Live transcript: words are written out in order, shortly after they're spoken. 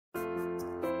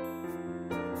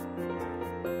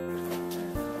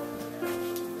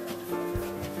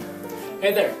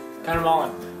Hey there, Connor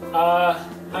Mullen.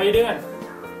 How you doing?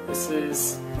 This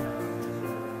is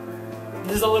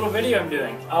a little video I'm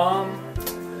doing.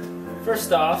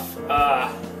 First off,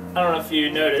 I don't know if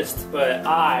you noticed, but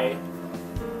I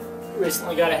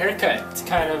recently got a haircut. It's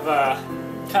kind of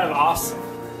awesome.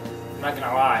 I'm not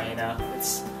gonna lie, you know.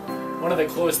 It's one of the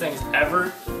coolest things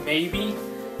ever, maybe.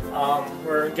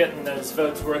 We're getting those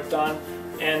votes worked on,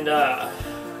 and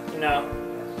you know,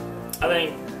 I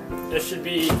think this should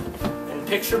be in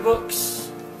picture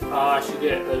books. I should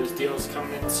get those deals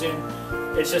coming in soon.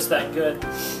 It's just that good.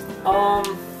 I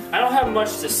don't have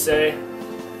much to say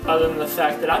other than the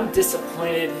fact that I'm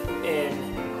disappointed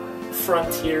in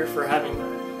Frontier for having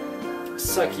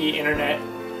sucky internet.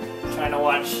 I'm trying to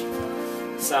watch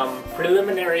some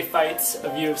preliminary fights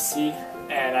of UFC,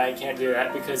 and I can't do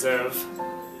that because of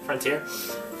Frontier.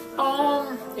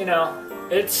 You know,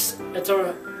 it's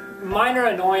a minor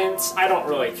annoyance. I don't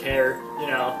really care, you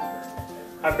know.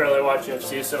 I barely watch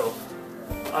UFC, so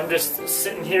I'm just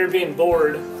sitting here being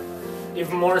bored,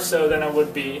 even more so than I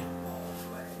would be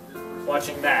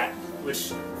watching that,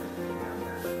 which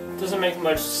doesn't make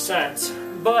much sense.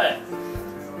 But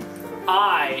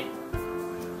I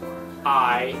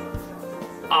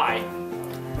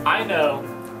know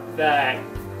that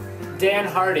Dan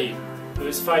Hardy, who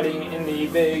is fighting in the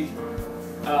big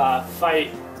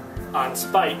fight on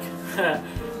Spike,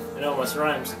 it almost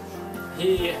rhymes,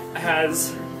 he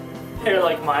has hair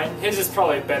like mine. His is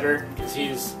probably better because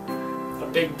he's a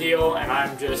big deal and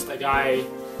I'm just a guy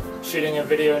shooting a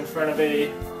video in front of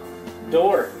a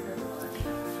door.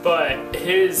 But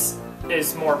his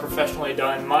is more professionally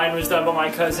done. Mine was done by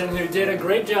my cousin, who did a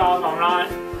great job.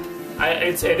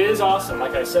 It is awesome,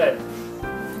 like I said.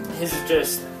 His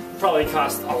just probably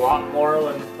cost a lot more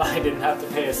when I didn't have to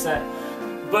pay a cent.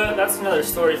 But that's another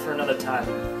story for another time.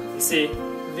 You see,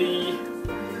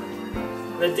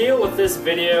 the deal with this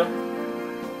video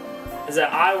is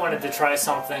that I wanted to try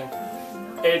something.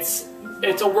 It's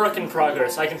a work in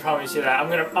progress. I can promise you that.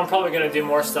 I'm probably gonna do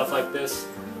more stuff like this.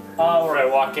 Where I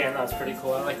walk in, that's pretty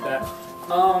cool. I like that.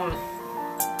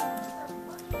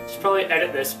 Should probably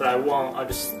edit this, but I won't. I'll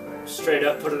just straight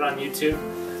up put it on YouTube.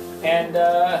 And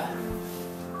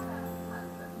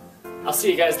I'll see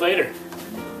you guys later.